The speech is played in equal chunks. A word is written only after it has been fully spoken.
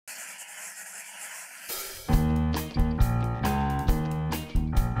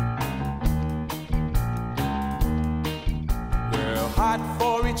hot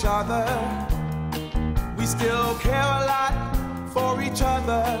for each other. We still care a lot for each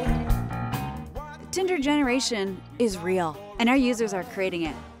other. The Tinder generation is real, and our users are creating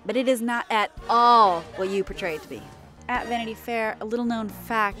it. But it is not at all what you portray it to be. At Vanity Fair, a little-known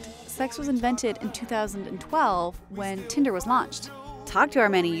fact, sex was invented in 2012 when Tinder was launched. Talk to our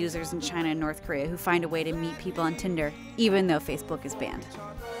many users in China and North Korea who find a way to meet people on Tinder, even though Facebook is banned.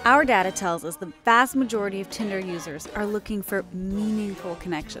 Our data tells us the vast majority of Tinder users are looking for meaningful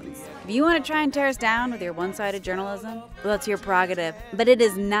connections. If you want to try and tear us down with your one-sided journalism, well, that's your prerogative. But it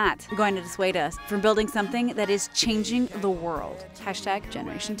is not going to dissuade us from building something that is changing the world. Hashtag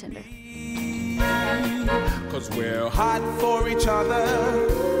Generation Tinder. 'Cause we're hot for each other.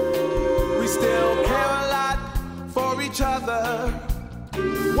 We still care a lot for each other.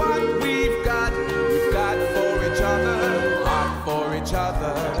 Why